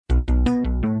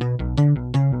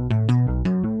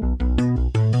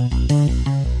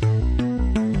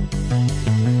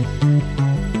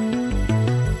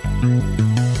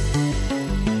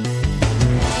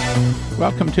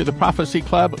Welcome to the Prophecy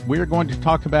Club. We're going to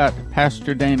talk about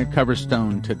Pastor Dana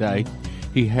Coverstone today.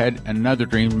 He had another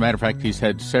dream. As a matter of fact, he's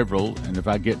had several, and if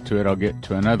I get to it, I'll get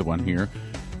to another one here.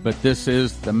 But this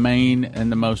is the main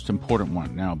and the most important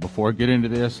one. Now, before I get into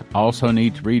this, I also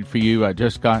need to read for you. I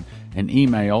just got an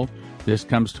email. This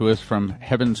comes to us from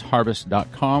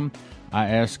heavensharvest.com. I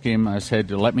asked him, I said,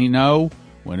 to let me know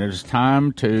when it is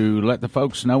time to let the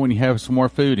folks know when you have some more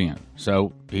food in.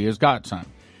 So he has got some.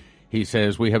 He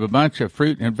says, we have a bunch of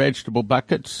fruit and vegetable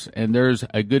buckets, and there's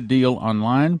a good deal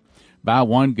online. Buy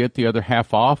one, get the other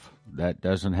half off. That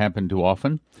doesn't happen too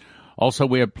often. Also,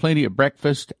 we have plenty of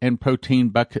breakfast and protein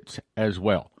buckets as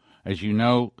well. As you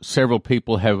know, several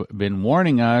people have been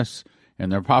warning us in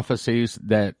their prophecies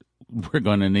that we're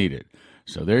going to need it.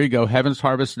 So there you go,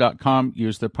 heavensharvest.com.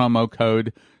 Use the promo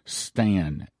code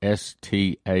STAN,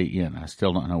 S-T-A-N. I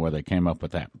still don't know where they came up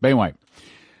with that. But anyway,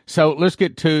 so let's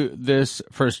get to this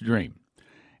first dream.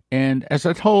 And as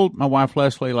I told my wife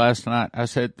Leslie last night, I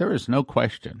said, there is no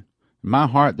question. In my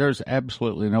heart, there's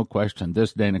absolutely no question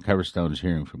this Dana Coverstone is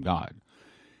hearing from God.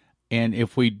 And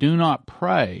if we do not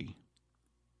pray,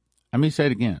 let me say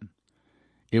it again.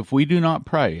 If we do not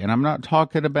pray, and I'm not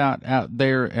talking about out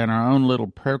there in our own little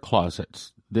prayer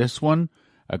closets. This one,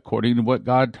 according to what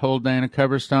God told Dana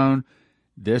Coverstone,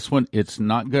 this one, it's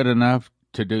not good enough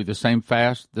to do the same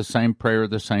fast, the same prayer,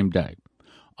 the same day.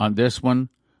 On this one,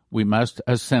 we must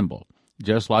assemble,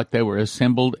 just like they were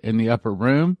assembled in the upper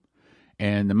room,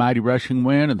 and the mighty rushing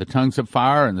wind, and the tongues of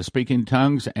fire, and the speaking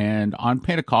tongues, and on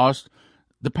Pentecost,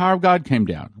 the power of God came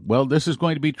down. Well, this is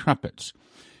going to be trumpets,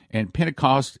 and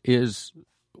Pentecost is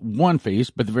one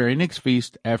feast, but the very next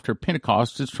feast after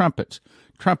Pentecost is trumpets.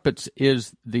 Trumpets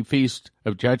is the feast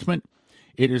of judgment.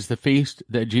 It is the feast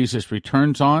that Jesus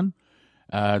returns on.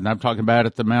 And I'm talking about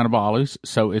at the Mount of Olives.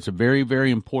 So it's a very,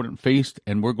 very important feast,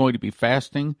 and we're going to be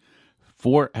fasting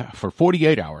for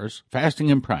 48 hours,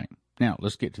 fasting and praying. Now,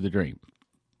 let's get to the dream.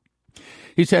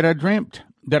 He said, I dreamt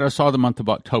that I saw the month of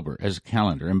October as a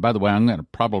calendar. And by the way, I'm going to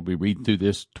probably read through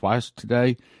this twice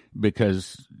today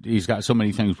because he's got so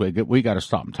many things we got to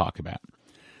stop and talk about.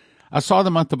 I saw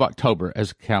the month of October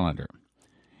as a calendar.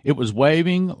 It was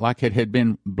waving like it had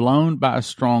been blown by a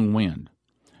strong wind.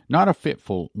 Not a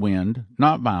fitful wind,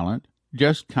 not violent,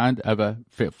 just kind of a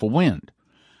fitful wind.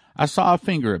 I saw a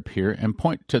finger appear and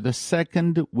point to the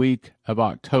second week of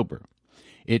October.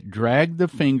 It dragged the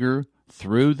finger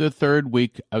through the third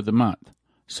week of the month,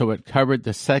 so it covered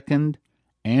the second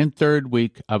and third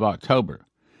week of October.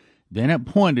 Then it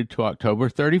pointed to October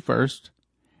 31st,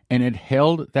 and it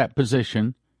held that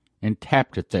position and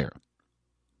tapped it there.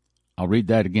 I'll read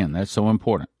that again. That's so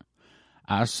important.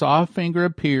 I saw a finger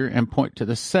appear and point to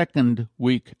the second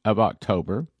week of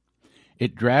October.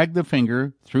 It dragged the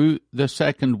finger through the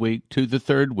second week to the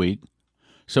third week,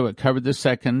 so it covered the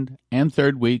second and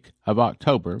third week of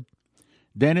October.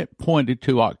 Then it pointed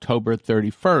to October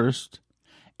 31st,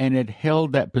 and it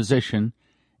held that position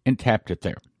and tapped it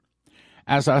there.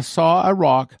 As I saw a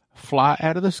rock fly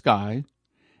out of the sky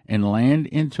and land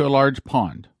into a large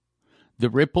pond, the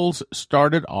ripples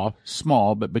started off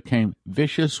small but became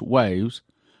vicious waves,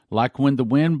 like when the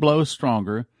wind blows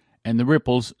stronger and the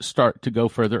ripples start to go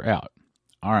further out.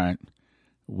 All right,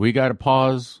 we got to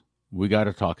pause. We got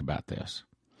to talk about this.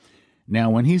 Now,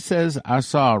 when he says, I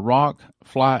saw a rock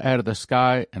fly out of the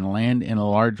sky and land in a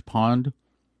large pond,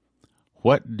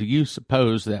 what do you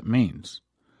suppose that means?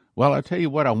 Well, I'll tell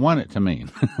you what I want it to mean.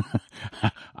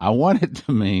 I want it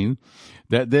to mean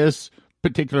that this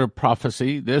particular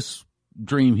prophecy, this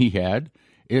dream he had,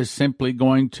 is simply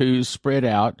going to spread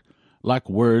out like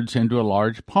words into a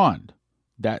large pond.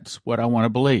 That's what I want to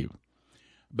believe.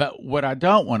 But what I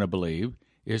don't want to believe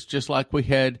is just like we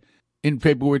had in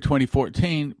February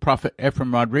 2014, Prophet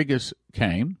Ephraim Rodriguez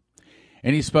came,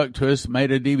 and he spoke to us,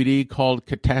 made a DVD called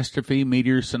Catastrophe,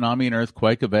 Meteor, Tsunami, and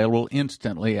Earthquake, available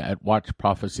instantly at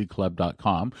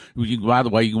watchprophecyclub.com. By the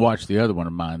way, you can watch the other one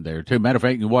of mine there, too. Matter of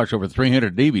fact, you can watch over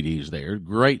 300 DVDs there.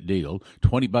 Great deal.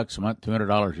 $20 a month,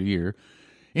 $200 a year.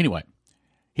 Anyway,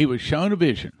 he was shown a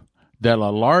vision that a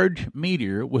large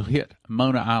meteor will hit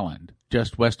Mona Island,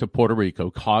 just west of Puerto Rico,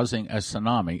 causing a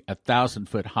tsunami 1,000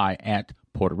 foot high at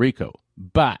Puerto Rico.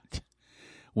 But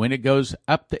when it goes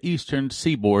up the eastern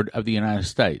seaboard of the United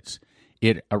States,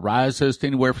 it arises to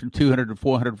anywhere from 200 to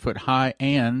 400 foot high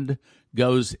and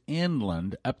goes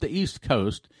inland up the east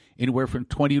coast anywhere from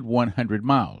 20 to 100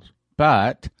 miles.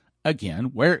 But,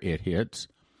 again, where it hits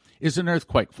is an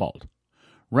earthquake fault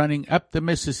running up the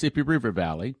Mississippi River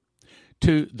Valley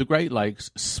to the Great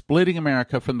Lakes, splitting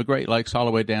America from the Great Lakes all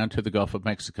the way down to the Gulf of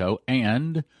Mexico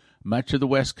and much of the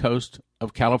west coast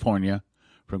of California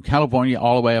from California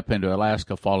all the way up into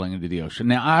Alaska, falling into the ocean.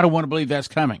 Now, I don't want to believe that's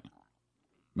coming.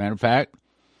 Matter of fact,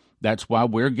 that's why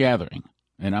we're gathering.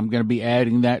 And I'm going to be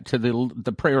adding that to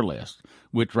the prayer list,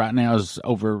 which right now is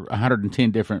over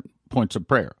 110 different points of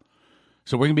prayer.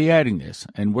 So we're going to be adding this,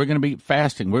 and we're going to be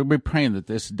fasting. We're going to be praying that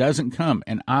this doesn't come.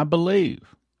 And I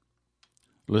believe,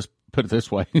 let's put it this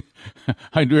way,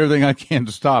 I do everything I can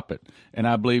to stop it. And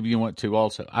I believe you want to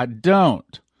also. I do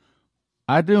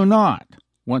not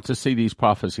want to see these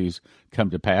prophecies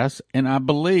come to pass. And I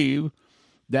believe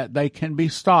that they can be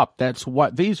stopped. That's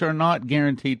what, these are not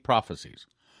guaranteed prophecies.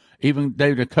 Even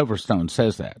Dana Coverstone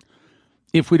says that.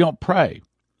 If we don't pray,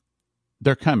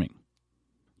 they're coming.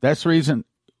 That's the reason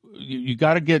you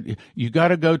got to go to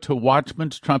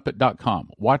watchmanstrumpet.com.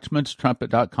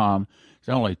 Watchmanstrumpet.com. It's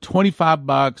only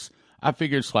 $25. I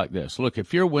figure it's like this. Look,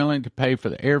 if you're willing to pay for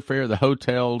the airfare, the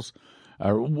hotels,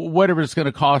 or whatever it's going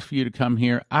to cost for you to come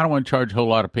here, I don't want to charge a whole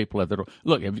lot of people at the door.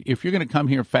 Look, if you're going to come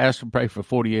here fast and pray for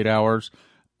 48 hours,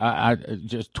 I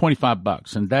just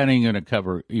 $25, and that ain't going to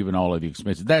cover even all of the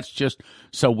expenses. That's just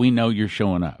so we know you're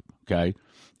showing up, okay?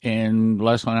 And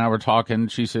Leslie and I were talking.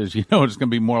 She says, it's going to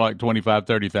be more like $25,000,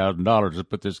 $30,000 to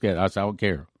put this together. I said, I don't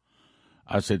care.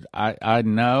 I said, I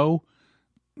know.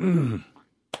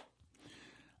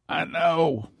 I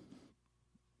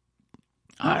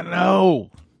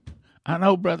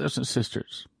know, brothers and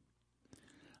sisters.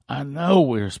 I know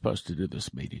we're supposed to do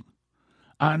this meeting.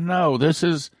 I know this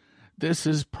is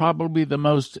probably the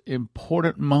most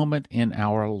important moment in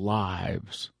our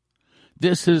lives.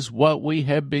 This is what we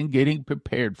have been getting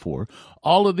prepared for.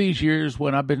 All of these years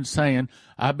when I've been saying,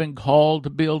 I've been called to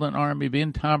build an army of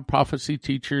end-time prophecy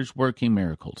teachers working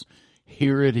miracles.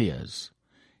 Here it is.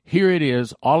 Here it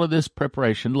is, all of this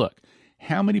preparation. Look,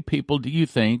 how many people do you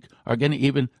think are going to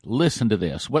even listen to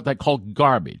this, what they call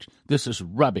garbage? This is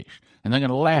rubbish. And they're going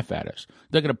to laugh at us.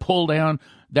 They're going to pull down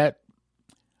that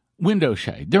window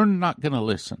shade. They're not going to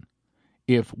listen.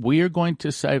 If we are going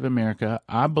to save America,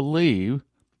 I believe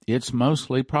it's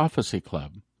mostly Prophecy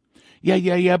Club.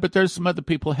 Yeah, but there's some other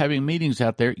people having meetings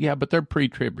out there. Yeah, but they're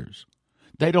pre-tribbers.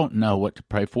 They don't know what to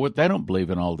pray for. They don't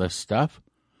believe in all this stuff.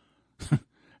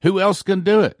 Who else can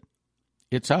do it?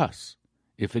 It's us.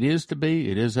 If it is to be,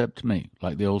 it is up to me,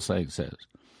 like the old saying says.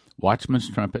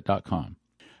 Watchmanstrumpet.com.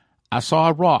 I saw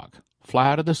a rock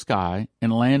fly out of the sky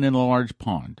and land in a large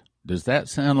pond. Does that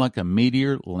sound like a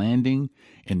meteor landing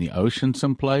in the ocean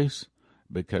someplace?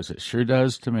 Because it sure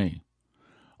does to me.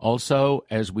 Also,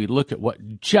 as we look at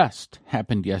what just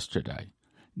happened yesterday,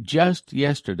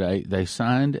 they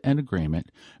signed an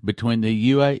agreement between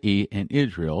the UAE and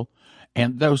Israel,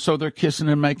 and so they're kissing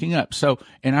and making up.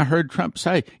 And I heard Trump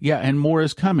say, yeah, and more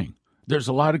is coming. There's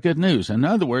a lot of good news. In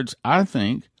other words, I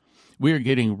think we are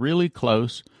getting really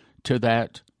close to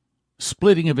that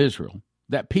splitting of Israel,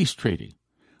 that peace treaty.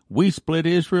 We split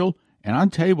Israel, and I'll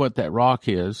tell you what that rock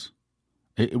is.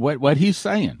 What he's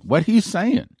saying. I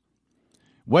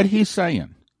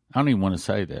don't even want to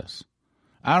say this.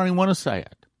 I don't even want to say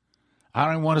it.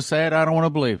 I don't want to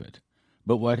believe it.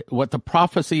 But what the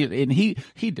prophecy, and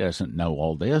he doesn't know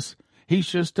all this. He's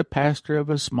just a pastor of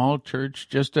a small church,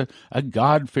 just a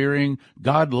God-fearing,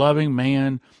 God-loving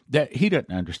man. That he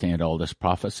doesn't understand all this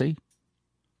prophecy.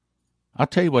 I'll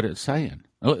tell you what it's saying.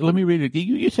 Let me read it.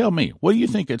 You tell me. What do you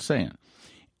think it's saying?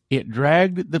 It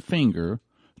dragged the finger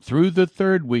through the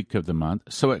third week of the month,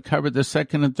 so it covered the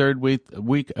second and third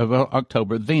week of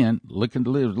October. Then,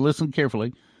 listen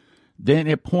carefully, then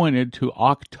it pointed to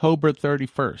October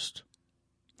 31st.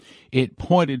 It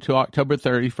pointed to October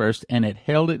 31st, and it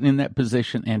held it in that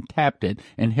position and tapped it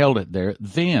and held it there.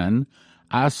 Then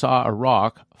I saw a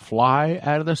rock fly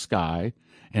out of the sky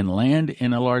and land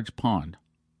in a large pond.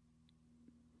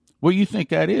 What do you think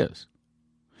that is?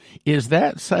 Is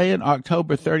that saying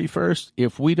October 31st,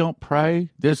 if we don't pray,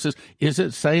 is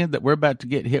it saying that we're about to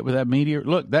get hit with that meteor?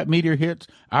 Look, that meteor hits,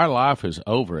 our life is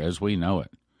over as we know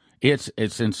it.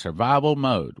 It's in survival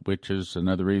mode, which is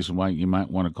another reason why you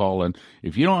might want to call in.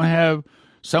 If you don't have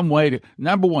some way to,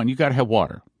 number one, you got to have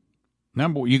water.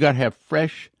 You got to have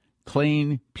fresh,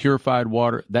 clean, purified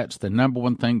water. That's the number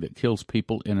one thing that kills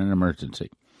people in an emergency.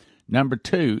 Number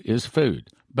two is food,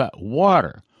 but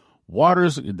water.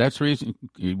 That's the reason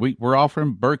we're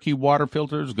offering Berkey water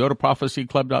filters. Go to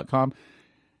prophecyclub.com.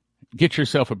 Get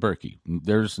yourself a Berkey.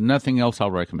 There's nothing else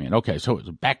I'll recommend. Okay, so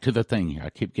back to the thing here. I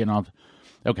keep getting off.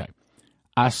 Okay,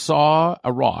 I saw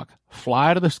a rock fly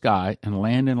out of the sky and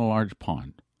land in a large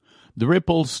pond. The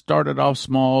ripples started off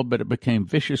small, but it became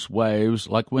vicious waves,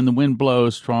 like when the wind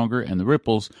blows stronger and the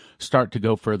ripples start to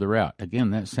go further out. Again,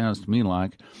 that sounds to me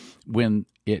like when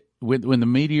the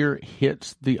meteor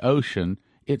hits the ocean,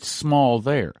 it's small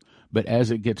there. but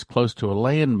as it gets close to a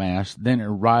landmass, then it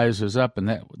rises up,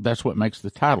 and that's what makes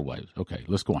the tidal waves. Okay,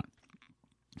 let's go on.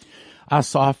 I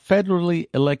saw federally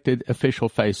elected official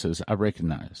faces I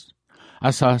recognized.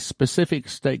 I saw specific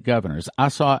state governors. I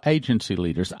saw agency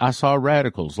leaders. I saw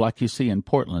radicals like you see in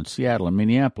Portland, Seattle, and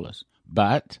Minneapolis.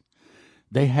 But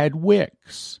they had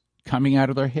wicks coming out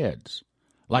of their heads,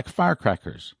 like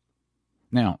firecrackers.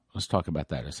 Now, let's talk about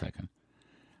that a second.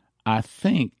 I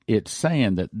think it's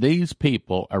saying that these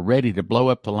people are ready to blow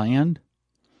up the land,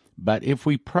 but if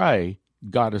we pray,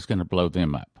 God is going to blow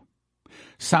them up.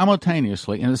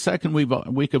 Simultaneously, in the second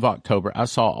week of October, I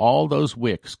saw all those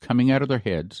wicks coming out of their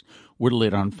heads were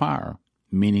lit on fire,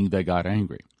 meaning they got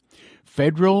angry.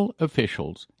 Federal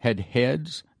officials had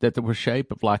heads that were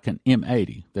shaped of like an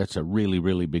M80. That's a really,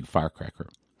 really big firecracker.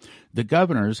 The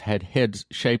governors had heads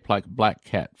shaped like black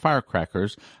cat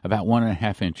firecrackers, about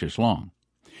 1.5 inches long.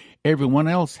 Everyone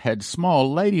else had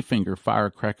small ladyfinger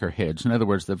firecracker heads. In other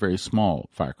words, they're very small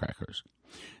firecrackers.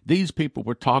 These people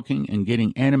were talking and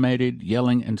getting animated,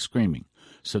 yelling and screaming.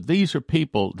 So these are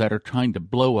people that are trying to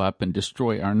blow up and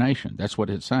destroy our nation. That's what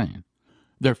it's saying.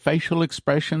 Their facial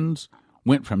expressions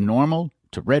went from normal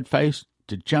to red-faced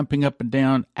to jumping up and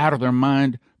down, out of their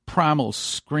mind, primal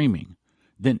screaming.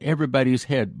 Then everybody's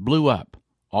head blew up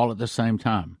all at the same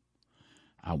time.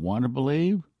 I want to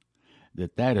believe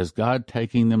that is God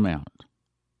taking them out,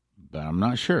 but I'm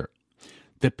not sure.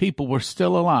 The people were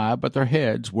still alive, but their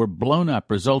heads were blown up,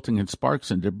 resulting in sparks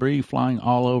and debris flying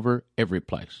all over every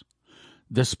place.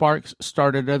 The sparks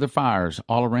started other fires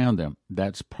all around them.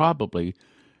 That's probably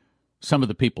some of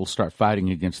the people start fighting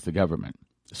against the government.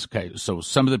 Okay, so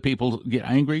some of the people get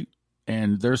angry,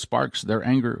 and their sparks, their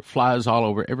anger flies all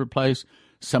over every place.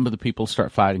 Some of the people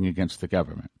start fighting against the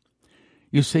government.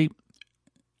 You see,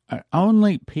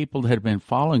 only people that have been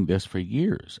following this for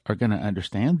years are going to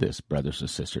understand this, brothers and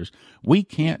sisters. We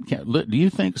can't look, do you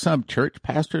think some church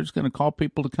pastor is going to call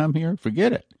people to come here?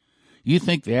 Forget it. You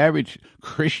think the average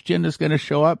Christian is going to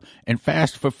show up and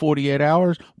fast for 48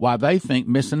 hours? Why, they think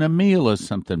missing a meal is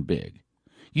something big.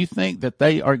 You think that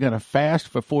they are going to fast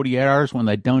for 48 hours when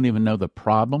they don't even know the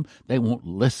problem? They won't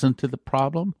listen to the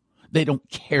problem? They don't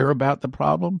care about the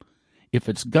problem? If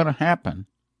it's going to happen,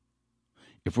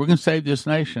 if we're going to save this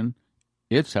nation,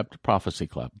 it's up to Prophecy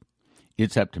Club.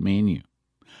 It's up to me and you.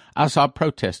 I saw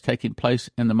protests taking place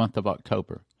in the month of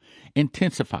October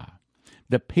intensify.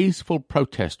 The peaceful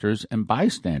protesters and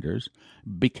bystanders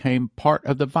became part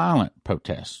of the violent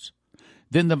protests.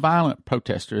 Then the violent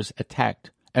protesters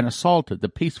attacked and assaulted the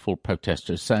peaceful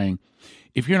protesters, saying,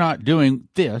 if you're not doing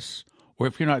this or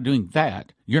if you're not doing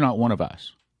that, you're not one of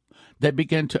us. They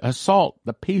began to assault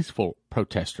the peaceful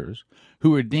protesters,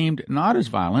 who were deemed not as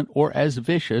violent or as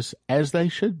vicious as they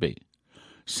should be.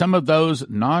 Some of those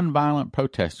nonviolent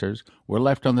protesters were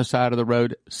left on the side of the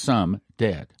road, some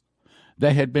dead.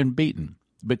 They had been beaten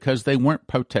because they weren't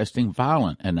protesting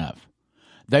violent enough.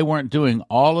 They weren't doing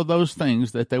all of those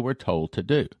things that they were told to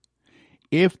do.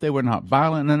 If they were not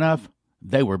violent enough,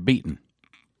 they were beaten.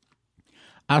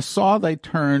 I saw they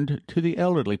turned to the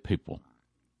elderly people.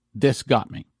 This got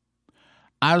me.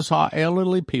 I saw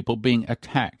elderly people being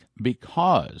attacked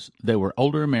because they were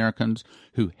older Americans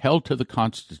who held to the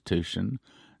Constitution,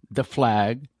 the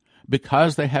flag,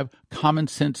 because they have common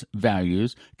sense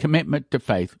values, commitment to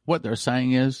faith. What they're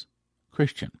saying is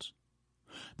Christians.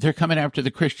 They're coming after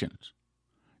the Christians.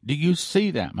 Do you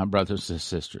see that, my brothers and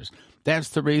sisters? That's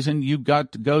the reason you've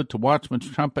got to go to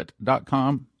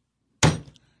watchmanstrumpet.com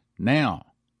now.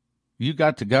 You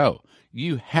got to go.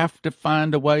 You have to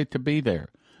find a way to be there.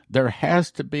 There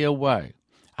has to be a way.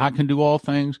 I can do all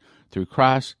things through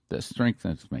Christ that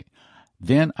strengthens me.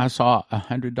 Then I saw a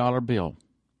 $100 bill.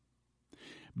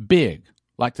 Big,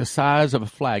 like the size of a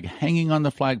flag, hanging on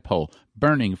the flagpole,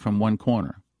 burning from one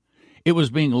corner. It was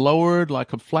being lowered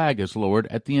like a flag is lowered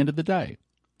at the end of the day.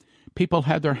 People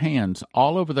had their hands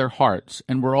all over their hearts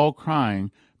and were all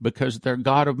crying because their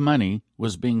god of money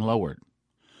was being lowered.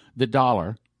 The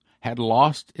dollar had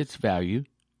lost its value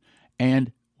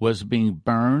and was being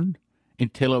burned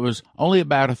until it was only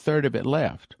about a third of it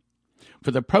left.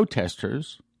 For the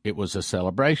protesters, it was a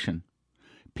celebration.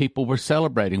 People were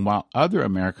celebrating while other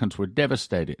Americans were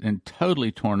devastated and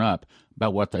totally torn up by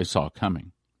what they saw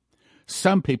coming.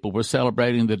 Some people were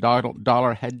celebrating the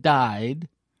dollar had died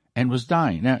and was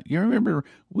dying. Now, you remember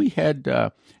we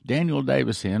had Daniel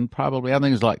Davis in, probably, I think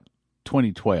it was like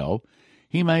 2012.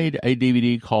 He made a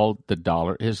DVD called The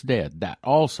Dollar is Dead. That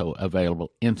also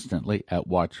available instantly at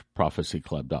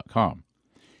watchprophecyclub.com.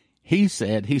 He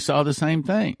said he saw the same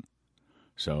thing.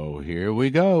 So here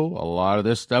we go. A lot of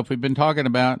this stuff we've been talking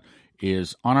about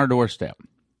is on our doorstep.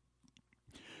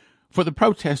 For the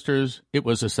protesters, it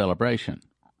was a celebration.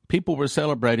 People were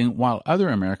celebrating while other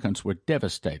Americans were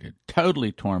devastated,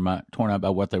 totally torn up by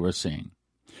what they were seeing.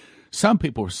 Some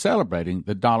people were celebrating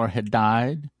the dollar had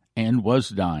died and was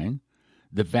dying.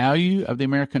 The value of the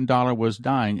American dollar was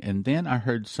dying, and then I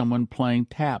heard someone playing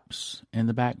taps in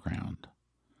the background.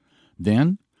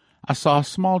 Then I saw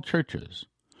small churches,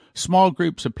 small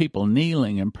groups of people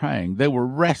kneeling and praying. They were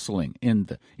wrestling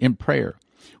in prayer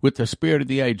with the spirit of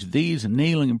the age. These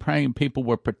kneeling and praying people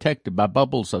were protected by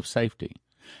bubbles of safety.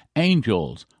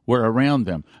 Angels were around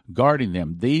them, guarding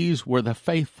them. These were the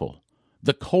faithful,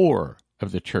 the core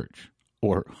of the church,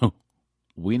 or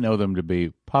we know them to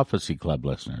be Prophecy Club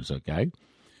listeners, okay?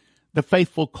 The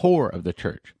faithful core of the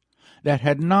church that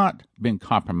had not been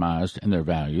compromised in their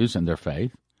values and their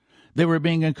faith. They were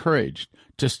being encouraged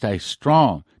to stay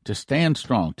strong, to stand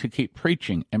strong, to keep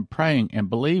preaching and praying and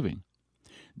believing.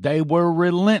 They were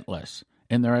relentless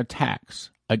in their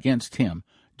attacks against him,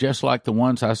 just like the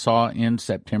ones I saw in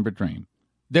September Dream.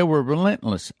 There were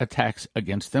relentless attacks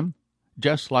against them,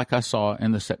 just like I saw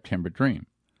in the September Dream.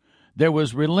 There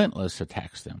was relentless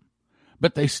attacks them,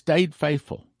 but they stayed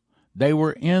faithful. They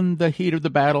were in the heat of the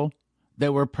battle. They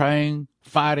were praying,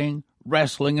 fighting,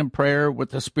 wrestling in prayer with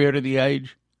the spirit of the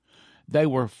age. They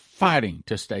were fighting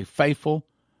to stay faithful.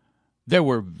 There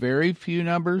were very few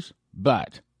numbers,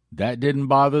 but that didn't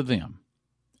bother them.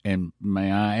 And may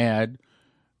I add,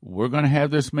 we're going to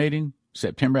have this meeting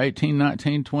September 18,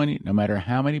 19, 20, no matter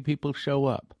how many people show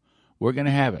up. We're going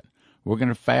to have it. We're going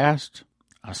to fast.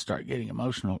 I start getting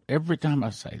emotional every time I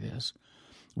say this.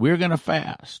 We're going to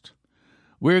fast.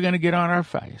 We're going to get on our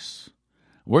face.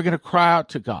 We're going to cry out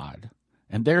to God.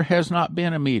 And there has not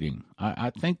been a meeting.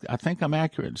 I think I'm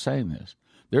accurate in saying this.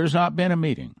 There's not been a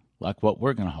meeting like what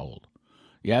we're going to hold.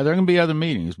 Yeah, there are going to be other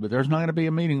meetings, but there's not going to be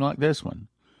a meeting like this one.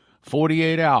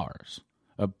 48 hours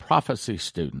of prophecy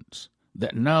students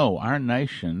that know our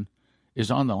nation is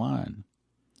on the line.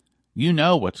 You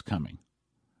know what's coming.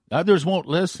 Others won't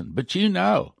listen, but you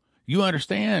know. You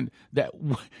understand that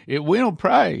if we don't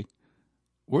pray,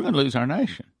 we're going to lose our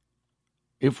nation.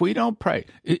 If we don't pray,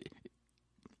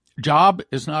 job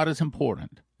is not as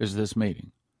important as this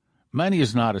meeting. Money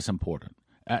is not as important.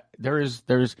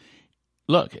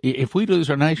 Look, if we lose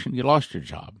our nation, you lost your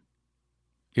job.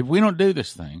 If we don't do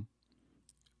this thing,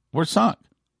 we're sunk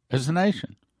as a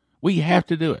nation. We have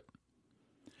to do it.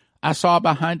 I saw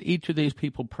behind each of these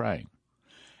people praying,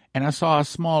 and I saw a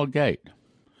small gate.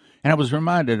 And I was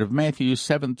reminded of Matthew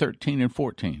 7:13 and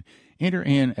 14. Enter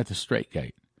in at the strait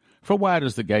gate. For wide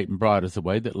is the gate and broad is the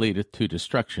way that leadeth to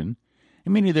destruction,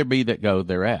 and many there be that go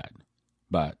thereat.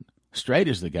 But strait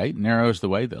is the gate, and narrow is the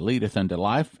way that leadeth unto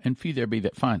life, and few there be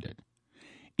that find it.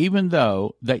 Even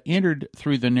though they entered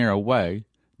through the narrow way,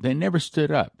 they never stood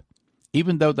up.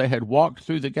 Even though they had walked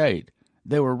through the gate,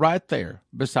 they were right there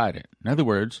beside it. In other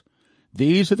words,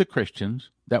 these are the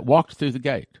Christians that walked through the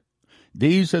gate.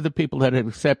 These are the people that had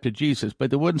accepted Jesus,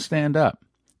 but they wouldn't stand up.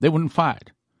 They wouldn't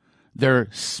fight. They're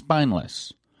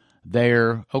spineless.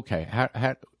 They're,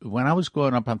 when I was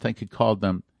growing up, I think he called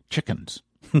them chickens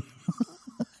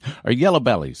or yellow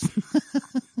bellies.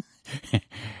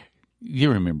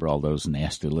 You remember all those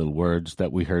nasty little words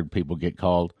that we heard people get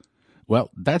called? Well,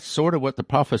 that's sort of what the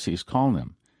prophecies call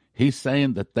them. He's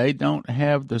saying that they don't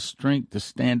have the strength to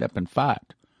stand up and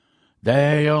fight.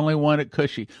 They only want it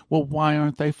cushy. Well, why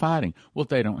aren't they fighting? Well,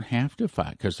 they don't have to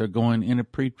fight because they're going in a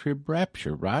pre-trib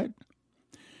rapture, right?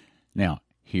 Now,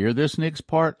 hear this next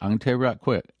part. I'm going to tell you right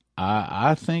quick.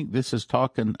 I think this is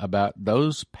talking about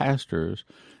those pastors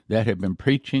that have been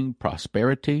preaching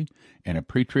prosperity and a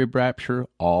pre-trib rapture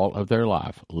all of their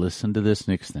life. Listen to this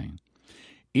next thing.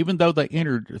 Even though they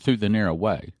entered through the narrow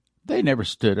way, they never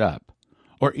stood up.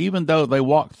 Or even though they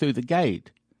walked through the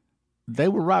gate, they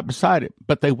were right beside it,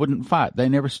 but they wouldn't fight. They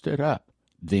never stood up.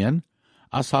 Then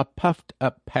I saw puffed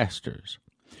up pastors.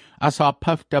 I saw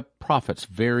puffed up prophets,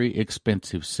 very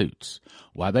expensive suits.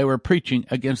 While they were preaching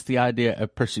against the idea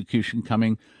of persecution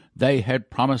coming, they had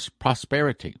promised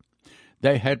prosperity.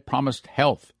 They had promised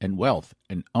health and wealth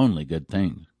and only good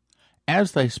things.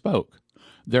 As they spoke,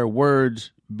 their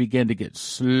words began to get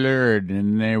slurred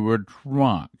and they were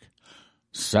drunk.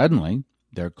 Suddenly,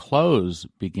 their clothes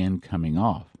began coming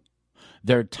off.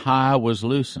 Their tie was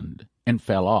loosened and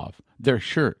fell off, their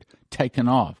shirt taken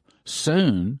off.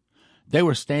 Soon, they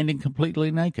were standing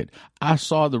completely naked. I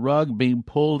saw the rug being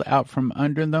pulled out from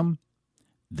under them.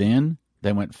 Then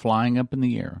they went flying up in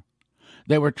the air.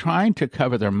 They were trying to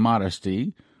cover their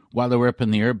modesty while they were up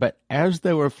in the air, but as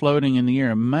they were floating in the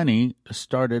air, money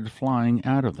started flying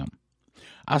out of them.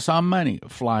 I saw money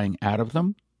flying out of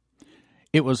them.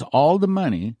 It was all the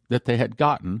money that they had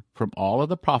gotten from all of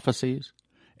the prophecies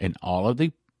and all of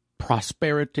the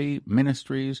prosperity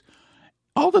ministries,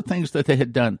 all the things that they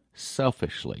had done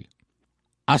selfishly.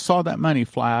 I saw that money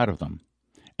fly out of them.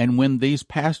 And when these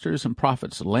pastors and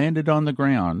prophets landed on the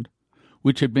ground,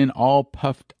 which had been all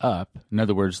puffed up, in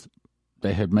other words,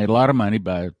 they had made a lot of money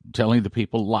by telling the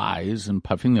people lies and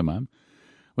puffing them up.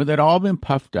 When they'd all been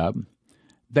puffed up,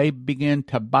 they began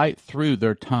to bite through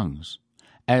their tongues.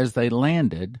 As they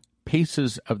landed,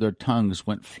 pieces of their tongues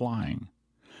went flying.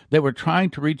 They were trying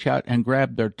to reach out and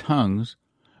grab their tongues,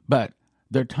 but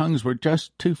their tongues were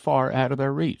just too far out of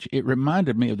their reach. It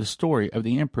reminded me of the story of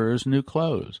the emperor's new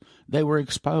clothes. They were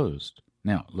exposed.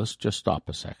 Now, let's just stop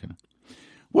a second.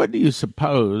 What do you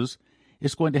suppose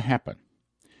is going to happen?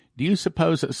 Do you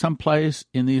suppose that someplace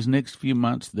in these next few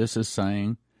months this is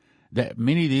saying that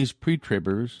many of these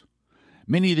pre-tribbers,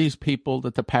 many of these people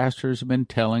that the pastors have been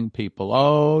telling people,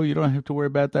 oh, you don't have to worry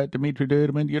about that Dimitri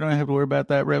Dudeman, you don't have to worry about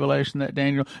that Revelation, that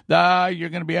Daniel, you're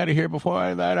going to be out of here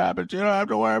before that happens, you don't have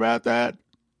to worry about that.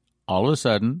 All of a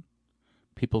sudden,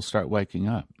 people start waking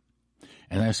up.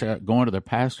 And they start going to their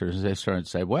pastors and they start to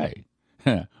say, wait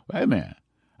a minute,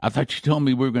 I thought you told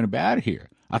me we were going to be out of here.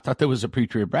 I thought there was a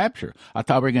pre-trib rapture. I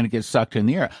thought we were going to get sucked in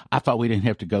the air. I thought we didn't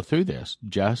have to go through this,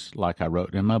 just like I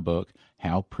wrote in my book,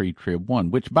 How Pre-Trib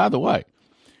Won, which, by the way,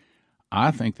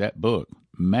 I think that book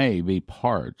may be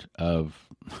part of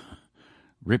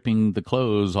ripping the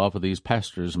clothes off of these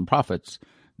pastors and prophets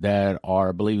that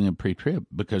are believing in pre-trib,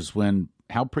 because when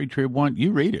How Pre-Trib Won,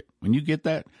 you read it. When you get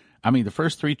that, the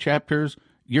first 3 chapters,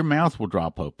 your mouth will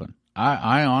drop open.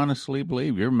 I honestly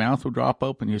believe your mouth will drop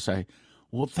open. You say,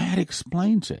 well, that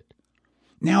explains it.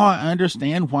 Now I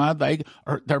understand why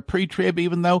they're pre-trib,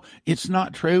 even though it's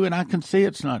not true, and I can see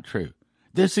it's not true.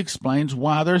 This explains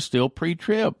why they're still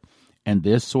pre-trib. And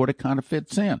this sort of kind of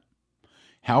fits in.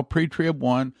 How Pre-Trib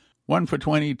Won, 1 for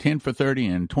 20, 10 for 30,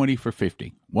 and 20 for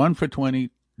 50. 1 for 20,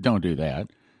 don't do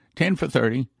that. 10 for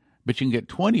 30, but you can get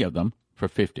 20 of them for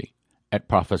 50 at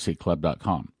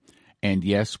prophecyclub.com. And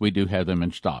yes, we do have them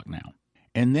in stock now.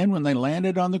 And then when they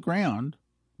landed on the ground,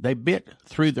 they bit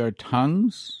through their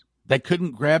tongues. They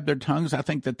couldn't grab their tongues. I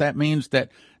think that means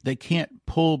that they can't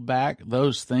pull back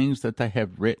those things that they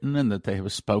have written and that they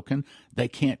have spoken. They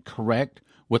can't correct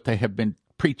what they have been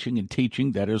preaching and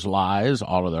teaching, that is lies,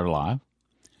 all of their life.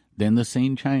 Then the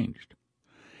scene changed.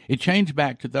 It changed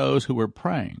back to those who were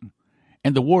praying,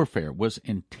 and the warfare was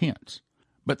intense,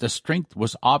 but the strength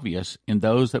was obvious in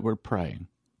those that were praying.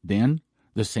 Then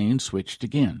the scene switched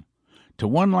again to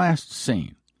one last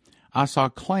scene. I saw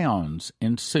clowns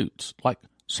in suits, like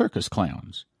circus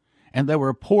clowns, and they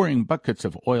were pouring buckets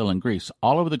of oil and grease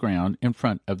all over the ground in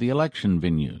front of the election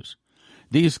venues.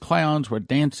 These clowns were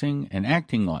dancing and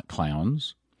acting like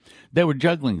clowns. They were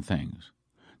juggling things.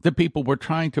 The people were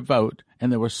trying to vote,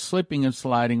 and they were slipping and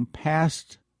sliding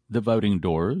past the voting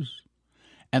doors,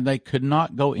 and they could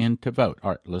not go in to vote.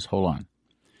 All right, let's hold on.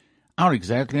 I don't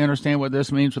exactly understand what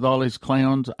this means with all these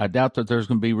clowns. I doubt that there's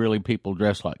going to be really people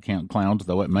dressed like clowns,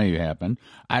 though it may happen.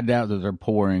 I doubt that they're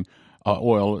pouring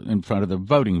oil in front of the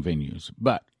voting venues.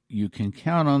 But you can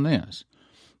count on this.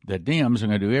 The Dems are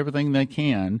going to do everything they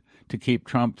can to keep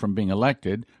Trump from being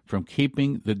elected, from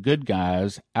keeping the good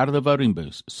guys out of the voting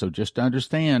booths. So just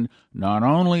understand, not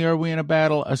only are we in a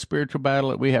battle, a spiritual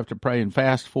battle that we have to pray and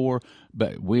fast for,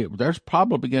 but there's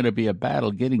probably going to be a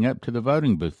battle getting up to the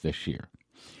voting booth this year.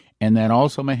 And that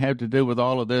also may have to do with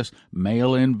all of this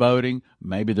mail-in voting.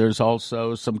 Maybe there's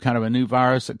also some kind of a new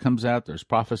virus that comes out. There's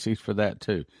prophecies for that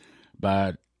too.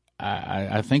 But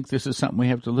I think this is something we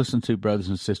have to listen to, brothers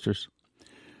and sisters.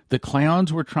 The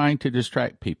clowns were trying to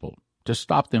distract people, to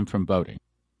stop them from voting,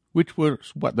 which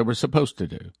was what they were supposed to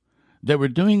do. They were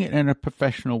doing it in a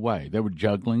professional way. They were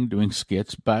juggling, doing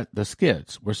skits, but the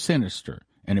skits were sinister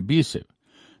and abusive.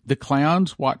 The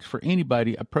clowns watched for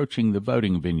anybody approaching the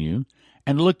voting venue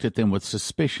and looked at them with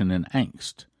suspicion and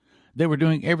angst. They were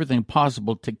doing everything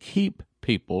possible to keep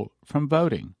people from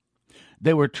voting.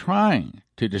 They were trying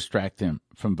to distract them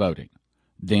from voting.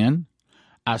 Then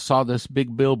I saw this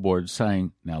big billboard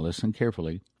saying, now listen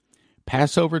carefully,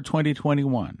 Passover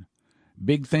 2021,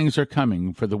 big things are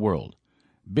coming for the world.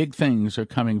 Big things are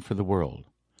coming for the world.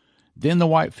 Then the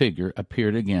white figure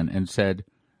appeared again and said,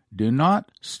 do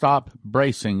not stop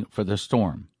bracing for the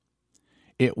storm.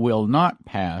 It will not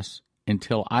pass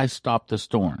until I stop the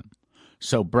storm.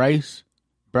 So brace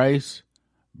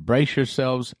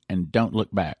yourselves, and don't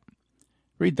look back.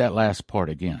 Read that last part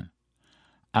again.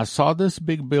 I saw this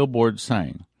big billboard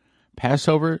saying,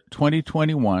 Passover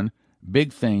 2021,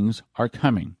 big things are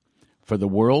coming for the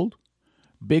world.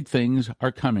 Big things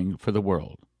are coming for the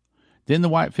world. Then the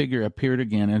white figure appeared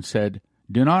again and said,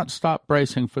 do not stop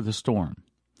bracing for the storm.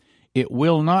 It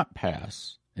will not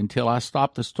pass until I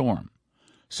stop the storm.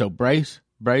 So brace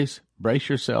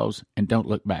yourselves, and don't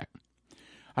look back.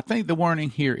 I think the warning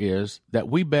here is that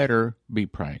we better be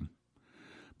praying.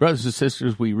 Brothers and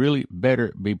sisters, we really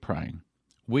better be praying.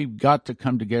 We've got to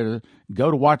come together.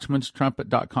 Go to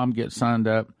watchmanstrumpet.com, get signed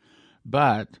up.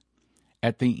 But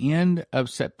at the end of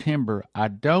September, I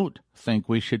don't think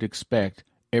we should expect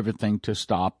everything to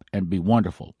stop and be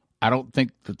wonderful. I don't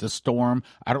think that the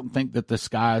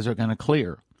skies are going to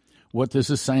clear. What this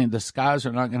is saying, the skies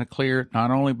are not going to clear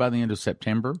not only by the end of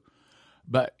September,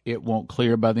 but it won't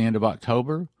clear by the end of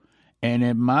October, and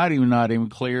it might even not even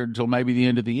clear until maybe the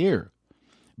end of the year.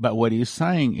 But what he's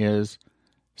saying is,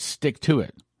 stick to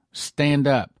it. Stand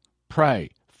up.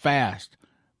 Pray. Fast.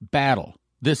 Battle.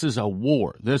 This is a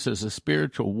war. This is a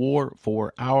spiritual war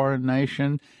for our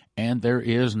nation, and there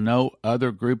is no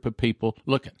other group of people.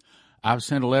 Look, I've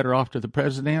sent a letter off to the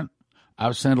president.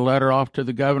 I've sent a letter off to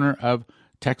the governor of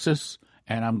Texas,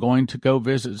 and I'm going to go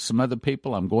visit some other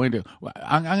people. I'm going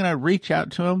to reach out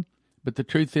to them, but the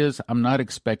truth is I'm not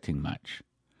expecting much.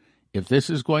 If this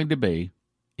is going to be,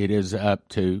 it is up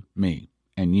to me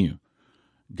and you.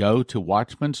 Go to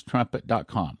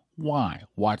watchmanstrumpet.com. Why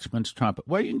Watchman's Trumpet?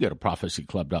 Well, you can go to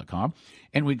prophecyclub.com,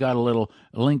 and we got a little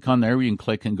link on there where you can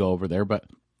click and go over there. But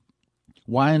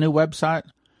why a new website?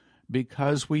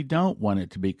 Because we don't want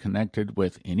it to be connected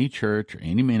with any church or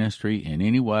any ministry in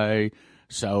any way,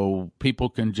 so people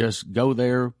can just go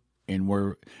there, and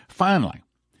we're finally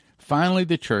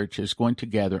the church is going to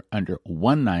gather under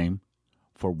one name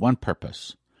for one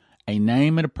purpose, a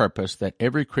name and a purpose that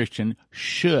every Christian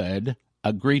should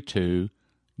agree to,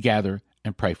 gather,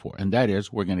 and pray for. And that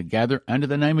is, we're going to gather under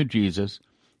the name of Jesus.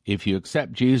 If you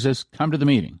accept Jesus, come to the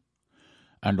meeting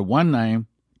under one name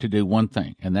to do one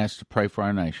thing, and that's to pray for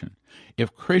our nation.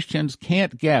 If Christians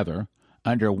can't gather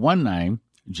under one name,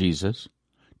 Jesus,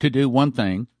 to do one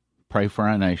thing, pray for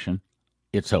our nation,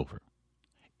 it's over.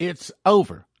 It's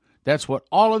over. That's what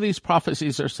all of these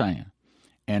prophecies are saying.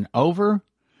 And over,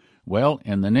 well,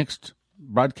 in the next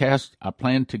broadcast, I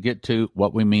plan to get to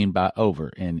what we mean by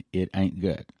over, and it ain't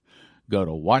good. Go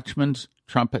to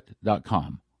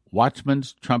watchmanstrumpet.com,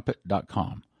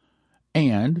 watchmanstrumpet.com,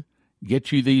 and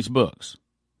get you these books.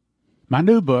 My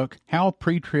new book, How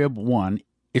Pre-Trib Won,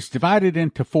 is divided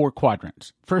into 4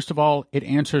 quadrants. First of all, it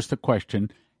answers the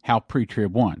question, how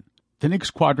pre-trib won. The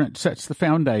next quadrant sets the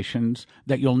foundations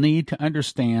that you'll need to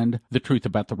understand the truth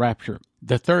about the rapture.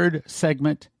 The third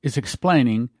segment is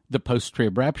explaining the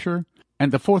post-trib rapture,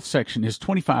 and the fourth section is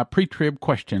 25 pre-trib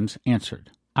questions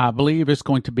answered. I believe it's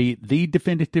going to be the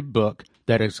definitive book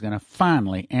that is going to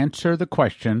finally answer the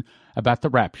question about the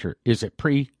rapture. Is it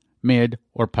pre, mid,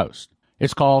 or post?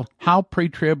 It's called How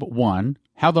Pre-Trib Won,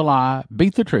 How the Lie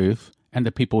Beat the Truth, and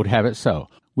the People Would Have It So.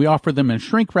 We offer them in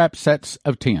shrink-wrap sets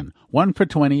of 10, 1 for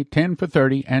 20, 10 for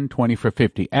 30, and 20 for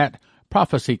 50 at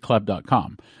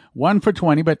prophecyclub.com. 1 for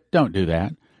 20, but don't do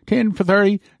that. 10 for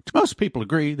 30. Most people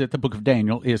agree that the book of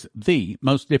Daniel is the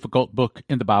most difficult book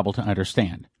in the Bible to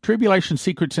understand. Tribulation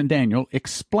Secrets in Daniel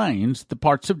explains the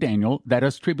parts of Daniel that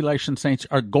us tribulation saints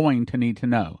are going to need to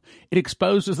know. It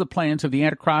exposes the plans of the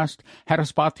Antichrist, how to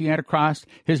spot the Antichrist,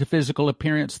 his physical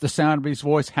appearance, the sound of his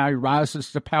voice, how he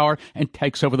rises to power and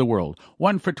takes over the world.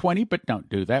 1 for 20, but don't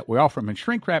do that. We offer them in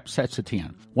shrink-wrap sets of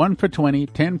 10. 1 for 20,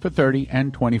 10 for 30,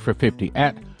 and 20 for 50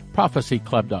 at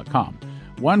prophecyclub.com.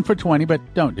 1 for 20, but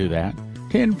don't do that.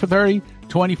 10 for 30,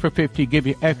 20 for 50, give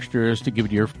you extras to give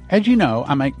to your... As you know,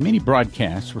 I make many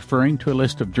broadcasts referring to a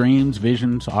list of dreams,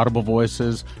 visions, audible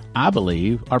voices I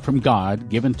believe are from God,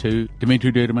 given to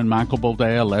Dimitri Duduman, Michael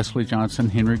Boldea, Leslie Johnson,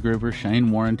 Henry Gruver,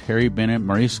 Shane Warren, Terry Bennett,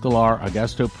 Maurice Sklar,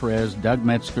 Augusto Perez, Doug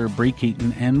Metzger, Bree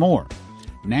Keaton, and more.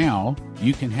 Now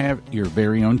you can have your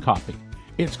very own copy.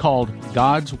 It's called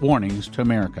God's Warnings to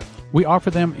America. We offer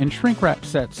them in shrink-wrap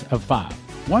sets of 5.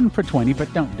 1 for 20,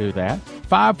 but don't do that.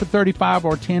 5 for 35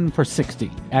 or 10 for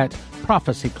 60 at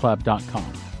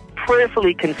prophecyclub.com.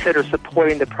 Prayerfully consider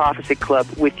supporting the Prophecy Club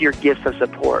with your gifts of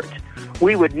support.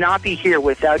 We would not be here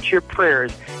without your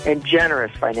prayers and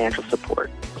generous financial support.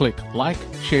 Click like,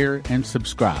 share, and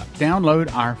subscribe.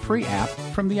 Download our free app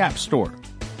from the App Store.